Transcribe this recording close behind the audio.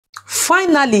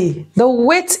Finally, the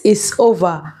wait is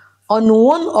over on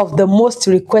one of the most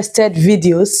requested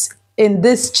videos in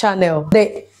this channel,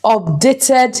 the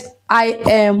updated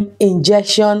IM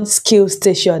injection skill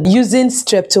station using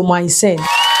streptomycin.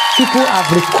 People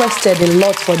have requested a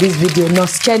lot for this video. Now,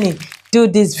 Kenny, do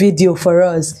this video for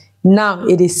us. Now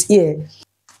it is here.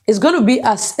 It's going to be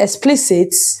as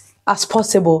explicit as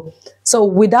possible. So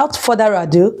without further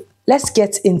ado, let's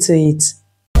get into it.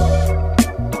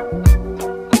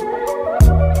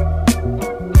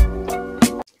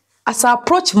 As I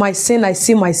approach my scene, I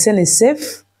see my scene is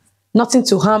safe, nothing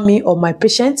to harm me or my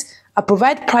patient. I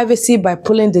provide privacy by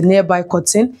pulling the nearby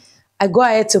curtain. I go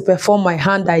ahead to perform my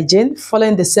hand hygiene,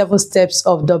 following the 7 steps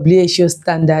of WHO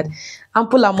standard.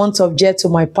 Ample amount of gel to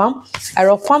my palm. I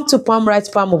rub palm to palm, right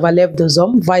palm over left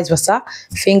dorsum, vice versa.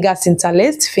 Fingers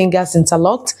interlaced, fingers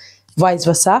interlocked, vice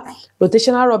versa.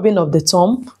 Rotational rubbing of the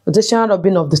thumb, rotational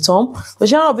rubbing of the thumb,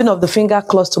 rotational rubbing of the finger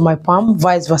close to my palm,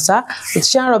 vice versa.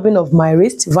 Rotational rubbing of my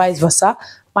wrist, vice versa.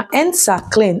 My hands are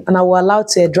clean and I will allow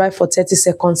to air dry for 30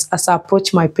 seconds as I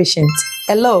approach my patient.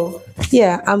 Hello,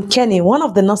 yeah, I'm Kenny, one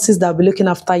of the nurses that will be looking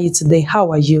after you today. How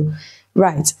are you?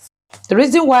 Right. The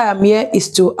reason why I'm here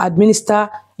is to administer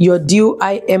your due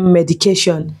IM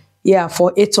medication, yeah,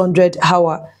 for 800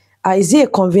 hours. Is it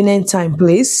a convenient time,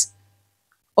 please?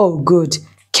 Oh, good.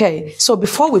 Okay, so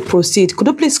before we proceed, could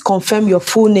you please confirm your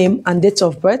full name and date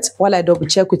of birth while I double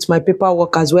check with my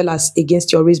paperwork as well as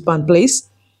against your wristband, please?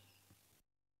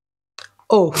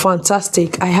 Oh,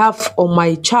 fantastic. I have on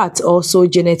my chart also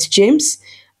Janet James,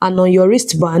 and on your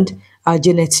wristband,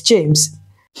 Janet James.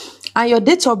 And your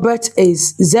date of birth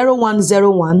is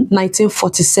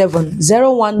 01/01/1947.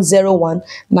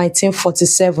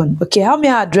 01/01/1947. Okay, how may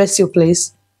I address you,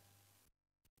 please?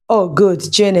 Oh, good,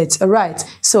 Janet. All right.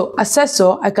 So,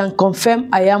 assessor, I can confirm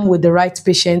I am with the right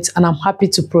patient and I'm happy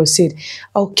to proceed.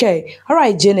 Okay. All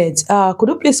right, Janet. Could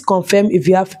you please confirm if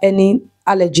you have any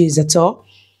allergies at all?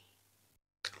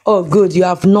 Oh, good. You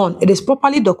have none. It is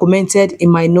properly documented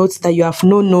in my notes that you have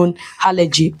no known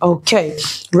allergy. Okay.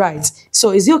 Right.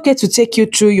 So, is it okay to take you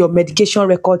through your medication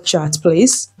record chart,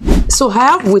 please? So, I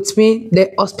have with me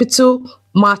the hospital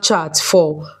chart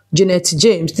for Janet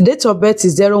James. The date of birth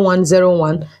is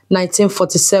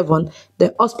 01/01/1947.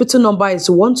 The hospital number is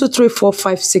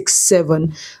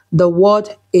 1234567. The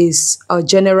ward is a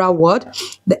general ward.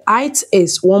 The height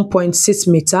is 1.6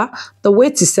 meter. The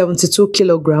weight is 72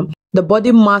 kilogram. The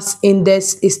body mass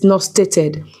index is not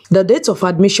stated. The date of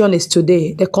admission is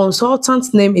today. The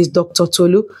consultant's name is Dr.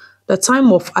 Tolu. The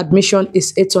time of admission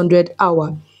is 800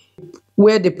 hours.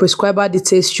 Where the prescriber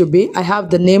details should be, I have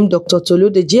the name Dr. Tolu.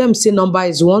 The GMC number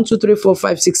is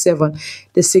 1234567.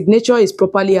 The signature is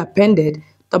properly appended.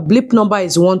 The blip number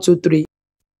is 123.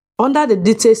 Under the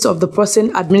details of the person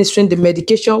administering the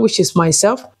medication, which is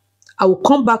myself, I will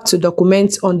come back to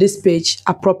document on this page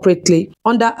appropriately.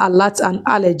 Under alert and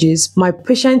allergies, my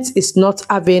patient is not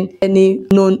having any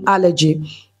known allergy,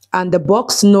 and the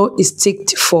box no is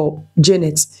ticked for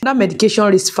Janet. Under medication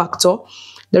risk factor,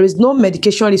 there is no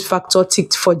medication risk factor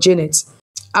ticked for Janet.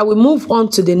 I will move on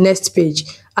to the next page.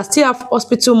 I still have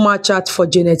hospital chart for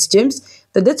Janet James.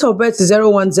 The date of birth is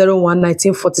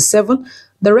 01/01/1947.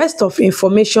 The rest of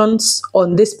information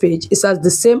on this page is as the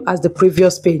same as the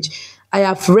previous page. I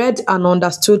have read and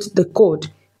understood the code.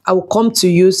 I will come to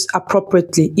use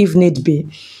appropriately if need be.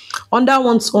 Under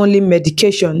once only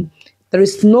medication, there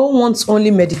is no once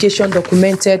only medication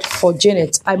documented for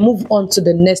Janet. I move on to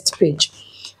the next page.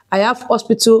 I have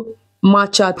hospital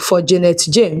chart for Janet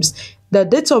James. The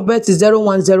date of birth is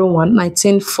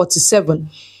 01/01/1947.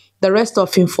 The rest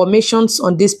of information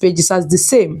on this page is as the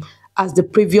same as the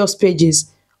previous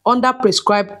pages. Under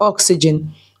prescribed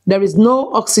oxygen, there is no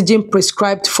oxygen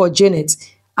prescribed for Janet,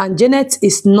 and Janet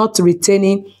is not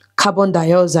retaining carbon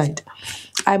dioxide.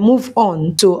 I move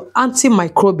on to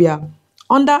antimicrobial.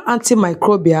 Under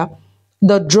antimicrobial,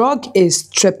 the drug is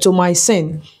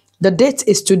streptomycin. The date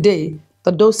is today.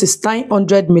 The dose is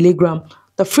 900 milligram.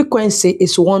 The frequency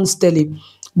is once daily.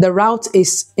 The route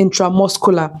is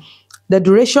intramuscular. The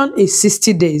duration is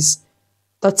 60 days.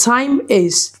 The time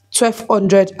is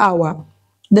 1200 hours.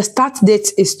 The start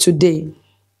date is today.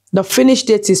 The finish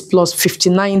date is plus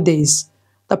 59 days.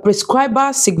 The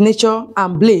prescriber signature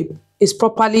and blip is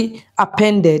properly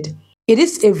appended. It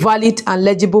is a valid and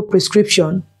legible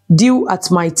prescription due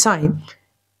at my time,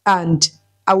 and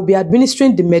I will be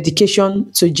administering the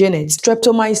medication to Janet.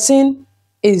 Streptomycin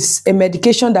is a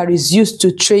medication that is used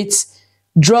to treat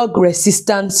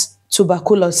drug-resistant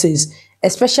tuberculosis,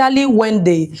 especially when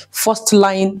the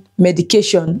first-line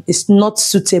medication is not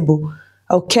suitable.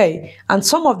 Okay, and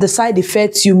some of the side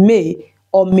effects you may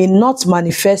or may not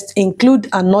manifest include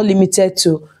and not limited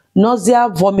to nausea,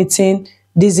 vomiting,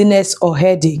 dizziness, or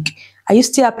headache. Are you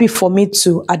still happy for me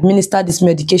to administer this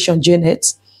medication,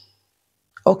 Janet?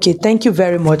 Okay, thank you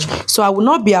very much. So I will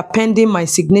not be appending my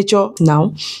signature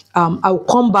now. I will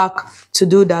come back to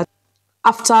do that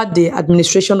after the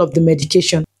administration of the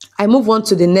medication. I move on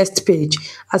to the next page.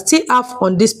 I still have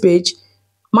on this page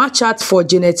my chart for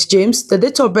Janet James, the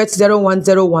date of birth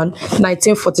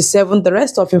 01/01/1947. The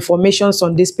rest of information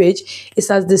on this page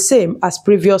is as the same as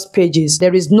previous pages.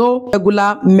 There is no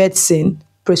regular medicine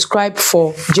prescribed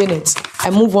for Janet.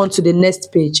 I move on to the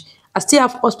next page. I still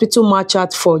have hospital mar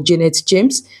chart for Janet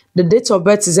James. The date of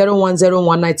birth is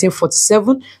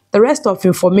 01/01/1947. The rest of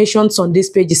information on this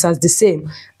page is as the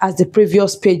same as the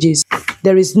previous pages.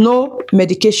 There is no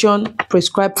medication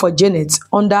prescribed for Janet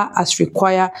under as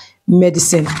required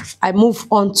medicine. I move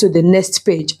on to the next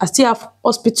page. I still have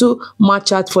hospital mar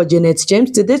chart for Janet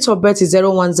James. The date of birth is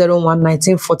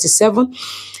 01/01/1947.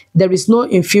 There is no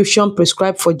infusion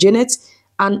prescribed for Janet,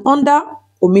 and under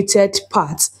omitted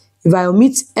parts, if I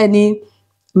omit any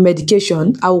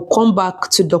medication, I will come back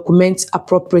to document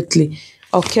appropriately.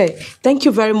 Okay, thank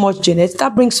you very much, Janet.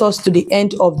 That brings us to the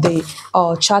end of the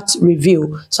chart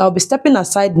review. So I'll be stepping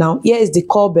aside now. Here is the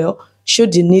call bell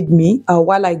should you need me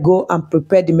while I go and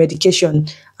prepare the medication,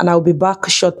 and I'll be back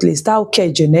shortly. Is that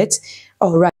okay, Janet?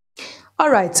 All right. All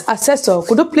right, Assessor,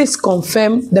 could you please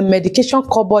confirm the medication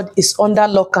cupboard is under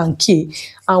lock and key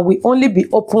and will only be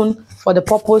open for the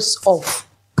purpose of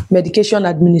medication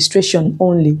administration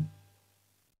only?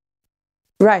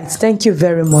 Right, thank you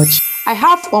very much. I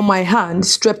have on my hand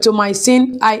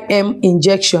Streptomycin IM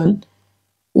injection,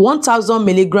 1000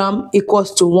 milligram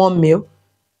equals to 1 ml.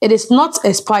 It is not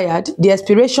expired. The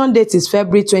expiration date is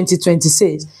February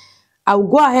 2026. I will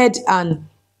go ahead and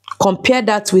compare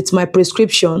that with my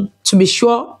prescription to be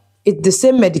sure it's the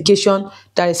same medication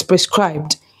that is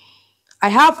prescribed. I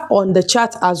have on the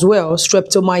chart as well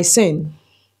Streptomycin.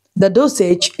 The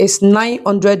dosage is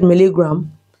 900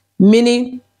 milligram,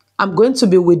 meaning I'm going to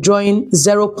be withdrawing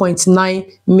 0.9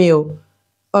 ml.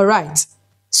 All right,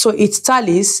 so it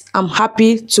tallies. I'm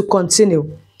happy to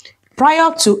continue.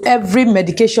 Prior to every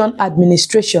medication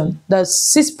administration, the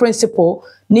 6 principles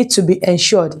need to be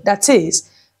ensured. That is,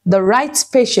 the right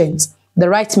patient, the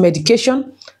right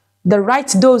medication, the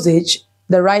right dosage,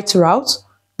 the right route,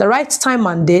 the right time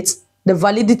and date, the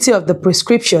validity of the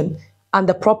prescription, and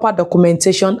the proper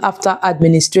documentation after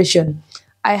administration.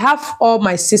 I have all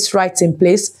my 6 rights in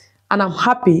place, and I'm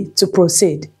happy to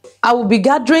proceed. I will be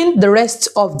gathering the rest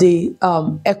of the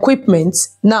equipment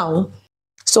now.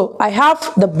 So I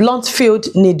have the blunt field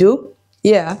needle.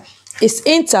 Yeah, it's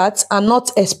intact and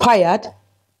not expired.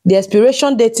 The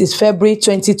expiration date is February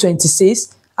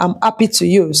 2026. I'm happy to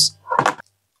use.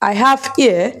 I have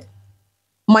here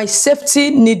my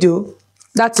safety needle,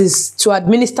 that is to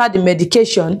administer the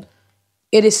medication.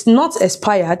 It is not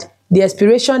expired. The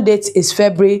expiration date is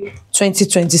February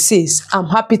 2026. I'm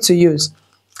happy to use.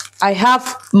 I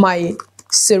have my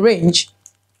syringe.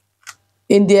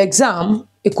 In the exam,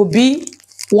 it could be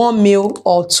 1 ml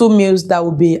or 2 ml that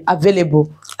will be available.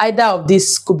 Either of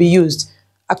these could be used.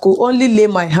 I could only lay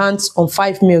my hands on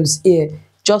 5 ml here,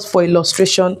 just for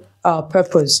illustration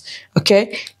purpose.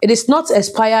 Okay, it is not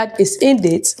expired. It's in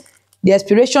date. The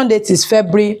expiration date is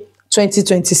February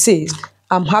 2026.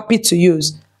 I'm happy to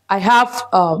use. I have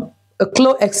a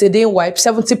chlorhexidine wipe,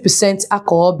 70%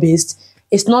 alcohol based.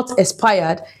 It's not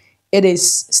expired. It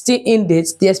is still in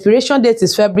date. The expiration date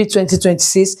is February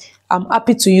 2026. I'm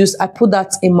happy to use. I put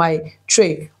that in my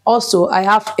tray. Also, I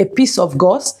have a piece of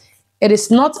gauze. It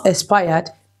is not expired.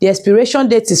 The expiration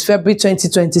date is February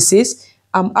 2026.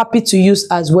 I'm happy to use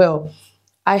as well.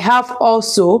 I have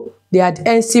also the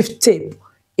adhesive tape.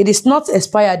 It is not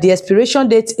expired. The expiration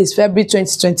date is February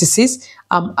 2026.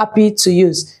 I'm happy to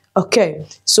use. Okay,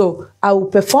 so I will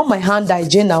perform my hand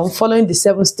hygiene now, following the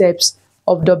 7 steps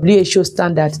of WHO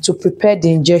standard to prepare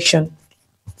the injection.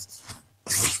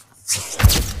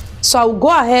 So I will go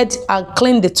ahead and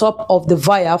clean the top of the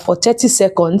vial for 30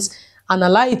 seconds and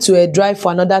allow it to air dry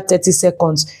for another 30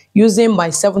 seconds using my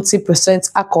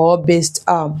 70% alcohol-based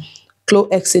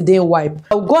chlorhexidine wipe.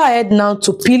 I will go ahead now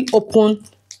to peel open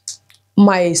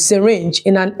my syringe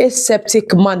in an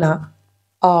aseptic manner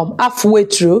halfway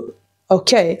through.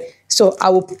 Okay, so I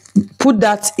will put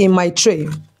that in my tray.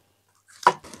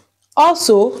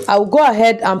 Also, I will go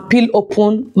ahead and peel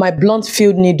open my blunt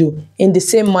field needle in the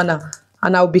same manner,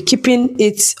 and I'll be keeping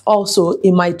it also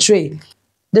in my tray.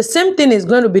 The same thing is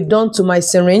going to be done to my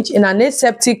syringe in an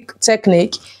aseptic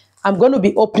technique. I'm going to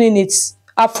be opening it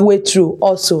halfway through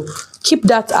also. Keep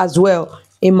that as well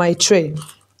in my tray.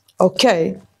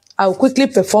 Okay, I will quickly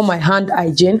perform my hand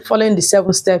hygiene following the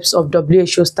 7 steps of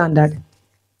WHO standard.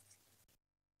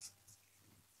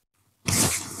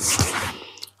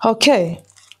 Okay,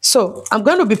 so I'm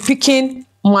going to be picking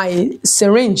my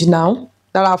syringe now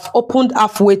that I've opened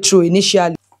halfway through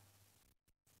initially.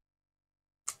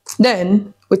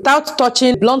 Then, without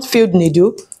touching the blunt filled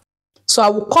needle, so I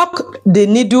will cock the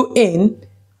needle in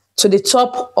to the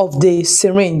top of the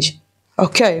syringe.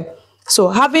 Okay, so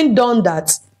having done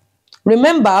that,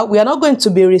 remember, we are not going to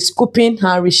be rescooping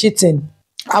and resheeting.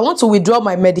 I want to withdraw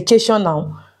my medication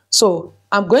now. So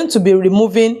I'm going to be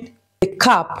removing the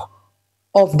cap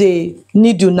of the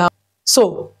needle now.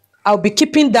 So I'll be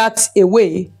keeping that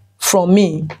away from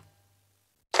me.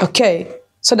 Okay,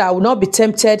 so that I will not be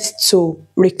tempted to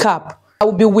recap. I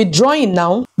will be withdrawing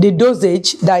now the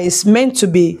dosage that is meant to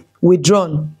be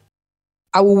withdrawn.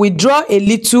 I will withdraw a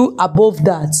little above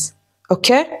that.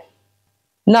 Okay,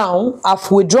 now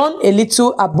I've withdrawn a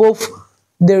little above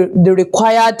the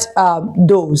required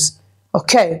dose.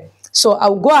 Okay, so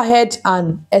I'll go ahead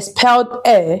and expel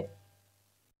air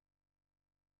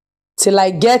till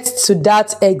I get to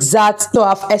that exact. So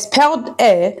I've expelled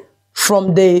air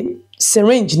from the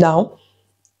syringe now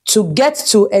to get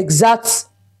to exact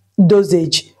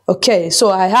dosage. Okay, so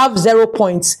I have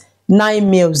 0.9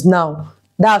 mils now.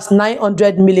 That's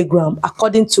 900 milligram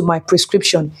according to my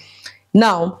prescription.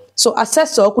 Now, so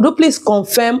assessor, could you please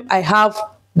confirm I have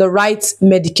the right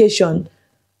medication?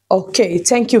 Okay,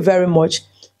 thank you very much.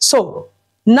 So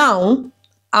now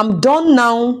I'm done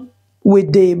now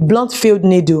with the blunt filled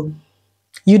needle.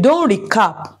 You don't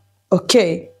recap,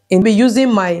 okay, and be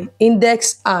using my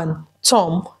index and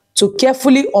thumb to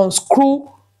carefully unscrew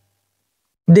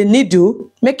the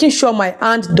needle, making sure my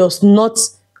hand does not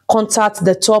contact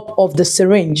the top of the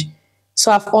syringe.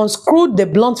 So I've unscrewed the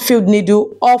blunt filled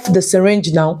needle off the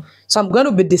syringe now. So I'm going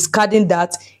to be discarding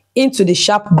that into the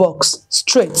sharp box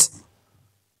straight.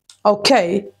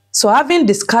 Okay, so having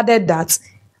discarded that,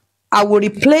 I will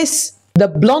replace the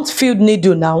blunt filled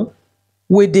needle now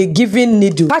with the given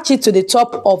needle. Attach it to the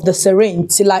top of the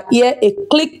syringe till I hear a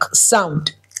click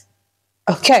sound.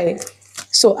 Okay,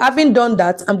 so having done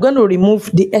that, I'm going to remove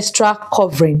the extra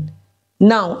covering.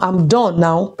 Now I'm done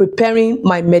now preparing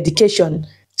my medication.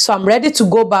 So I'm ready to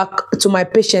go back to my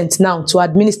patient now to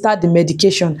administer the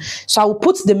medication. So I will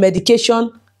put the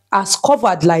medication as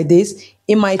covered like this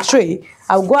in my tray.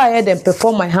 I'll go ahead and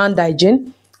perform my hand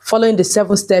hygiene following the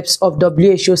 7 steps of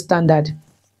WHO standard.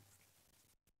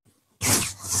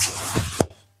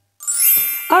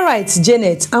 All right,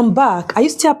 Janet, I'm back. Are you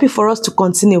still happy for us to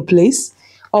continue, please?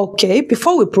 Okay,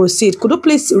 before we proceed, could you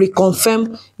please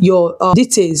reconfirm your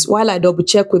details while I double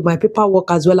check with my paperwork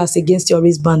as well as against your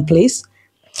wristband, please?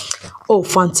 Oh,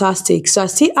 fantastic. So I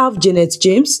still have Janet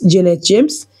James. Janet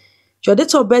James. Your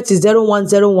date of birth is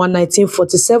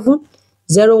 01/01/1947.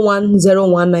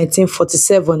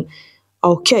 01/01/1947.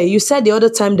 Okay, you said the other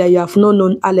time that you have no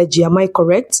known allergy. Am I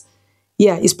correct?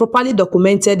 Yeah, it's properly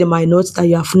documented in my notes that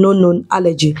you have no known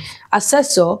allergy.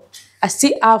 Assessor, I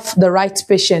still have the right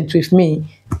patient with me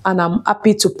and I'm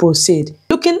happy to proceed.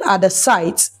 Looking at the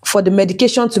site for the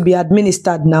medication to be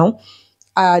administered now,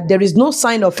 there is no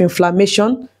sign of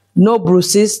inflammation, no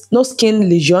bruises, no skin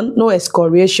lesion, no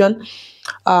excoriation,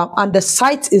 and the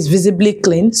site is visibly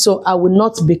clean, so I will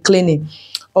not be cleaning.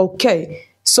 Okay,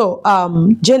 so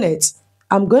Janet,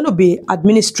 I'm going to be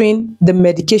administering the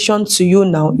medication to you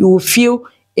now. You will feel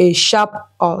a sharp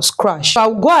scratch. So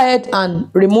I'll go ahead and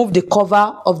remove the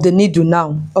cover of the needle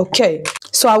now. Okay,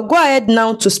 so I'll go ahead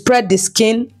now to spread the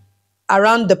skin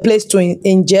around the place to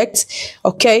inject.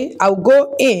 Okay, I'll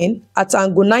go in at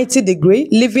angle 90 degree,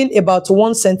 leaving about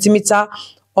 1 centimeter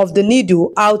of the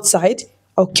needle outside.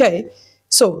 Okay,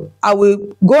 so I will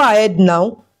go ahead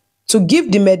now to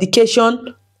give the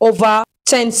medication over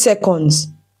 10 seconds.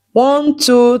 1,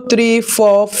 2, 3,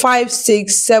 4, 5,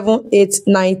 6, 7, 8,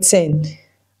 9, 10.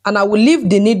 And I will leave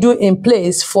the needle in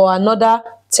place for another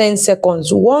 10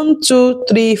 seconds. 1, 2,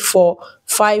 3, 4,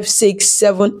 5, 6,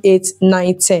 7, 8,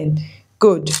 9, 10.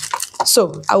 Good.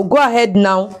 So I'll go ahead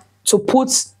now to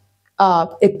put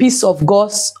a piece of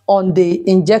gauze on the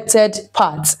injected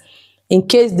part in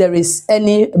case there is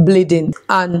any bleeding,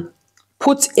 and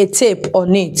put a tape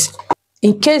on it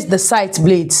in case the site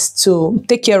bleeds to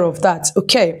take care of that.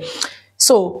 Okay,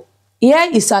 so here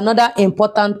is another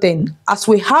important thing. As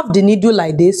we have the needle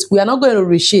like this, we are not going to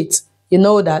resheet, you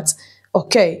know that.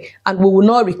 Okay, and we will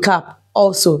not recap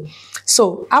also.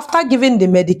 So after giving the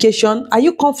medication, are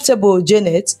you comfortable,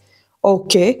 Janet?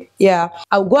 Okay, yeah,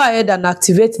 I'll go ahead and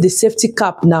activate the safety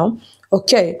cap now.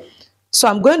 Okay, so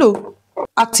I'm going to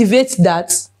activate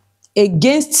that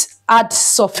against hard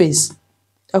surface.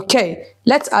 Okay,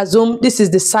 let's assume this is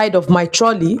the side of my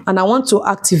trolley and I want to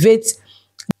activate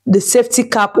the safety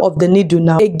cap of the needle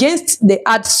now against the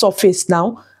hard surface.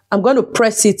 Now I'm going to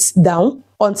press it down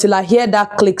until I hear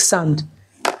that click sound.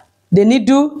 The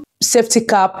needle safety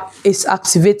cap is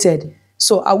activated.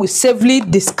 So I will safely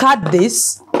discard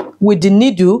this with the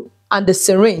needle and the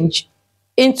syringe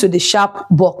into the sharp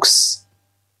box.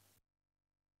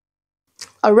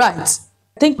 All right,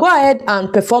 I think go ahead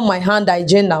and perform my hand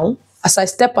hygiene now as I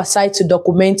step aside to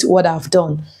document what I've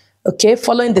done. Okay,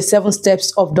 following the 7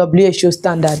 steps of WHO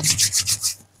standard.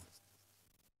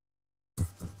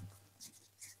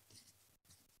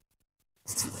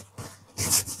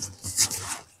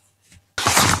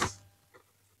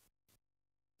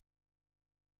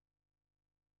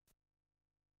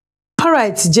 All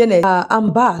right, Janet,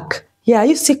 I'm back. Yeah, are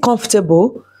you still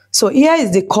comfortable? So here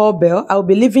is the call bell. I'll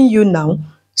be leaving you now.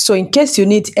 So in case you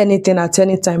need anything at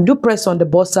any time, do press on the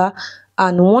buzzer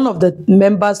and one of the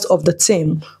members of the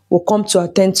team will come to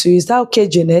attend to you. Is that okay,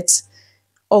 Janet?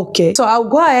 Okay. So I'll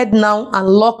go ahead now and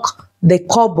lock the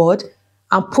cupboard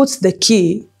and put the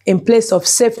key in place of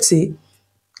safety,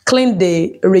 clean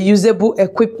the reusable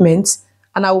equipment,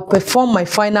 and I will perform my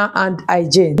final hand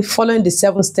hygiene following the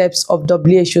 7 steps of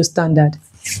WHO standard.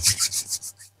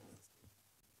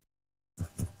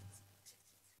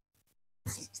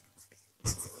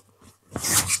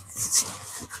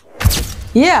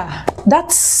 Yeah,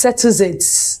 that settles it.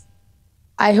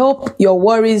 I hope your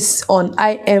worries on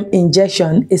IM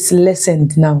injection is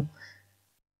lessened now.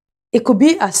 It could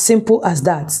be as simple as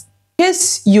that. In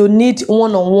case you need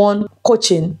one-on-one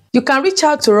coaching, you can reach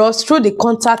out to us through the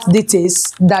contact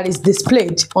details that is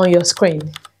displayed on your screen.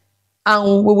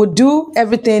 And we will do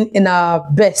everything in our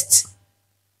best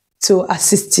to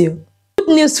assist you. Good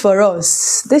news for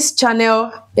us, this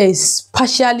channel is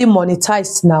partially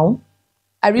monetized now.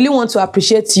 I really want to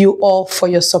appreciate you all for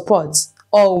your support,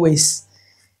 always.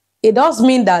 It does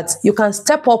mean that you can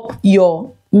step up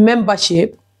your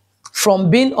membership from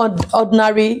being an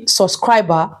ordinary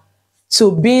subscriber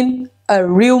to being a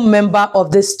real member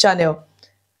of this channel.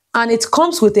 And it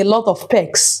comes with a lot of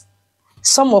perks,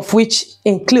 some of which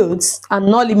includes and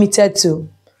not limited to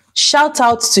shout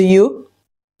out to you,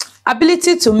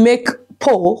 ability to make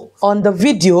poll on the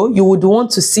video you would want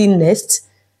to see next,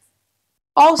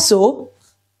 also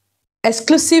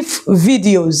exclusive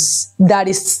videos that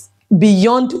is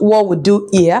beyond what we do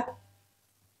here,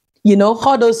 you know,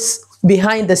 all those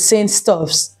behind the scenes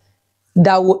stuffs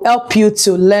that will help you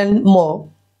to learn more,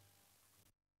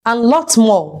 and lots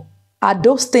more are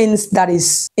those things that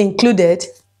is included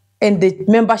in the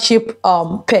membership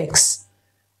perks.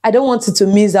 I don't want you to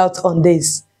miss out on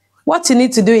this. What you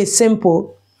need to do is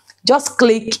simple. Just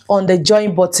click on the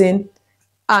join button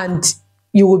and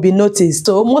you will be noticed.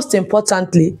 So most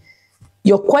importantly,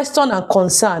 your question and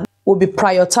concern will be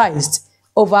prioritized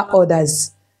over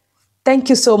others. Thank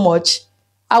you so much.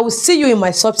 I will see you in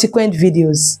my subsequent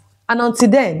videos. And until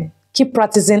then, keep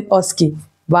practicing OSCE.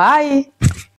 Bye.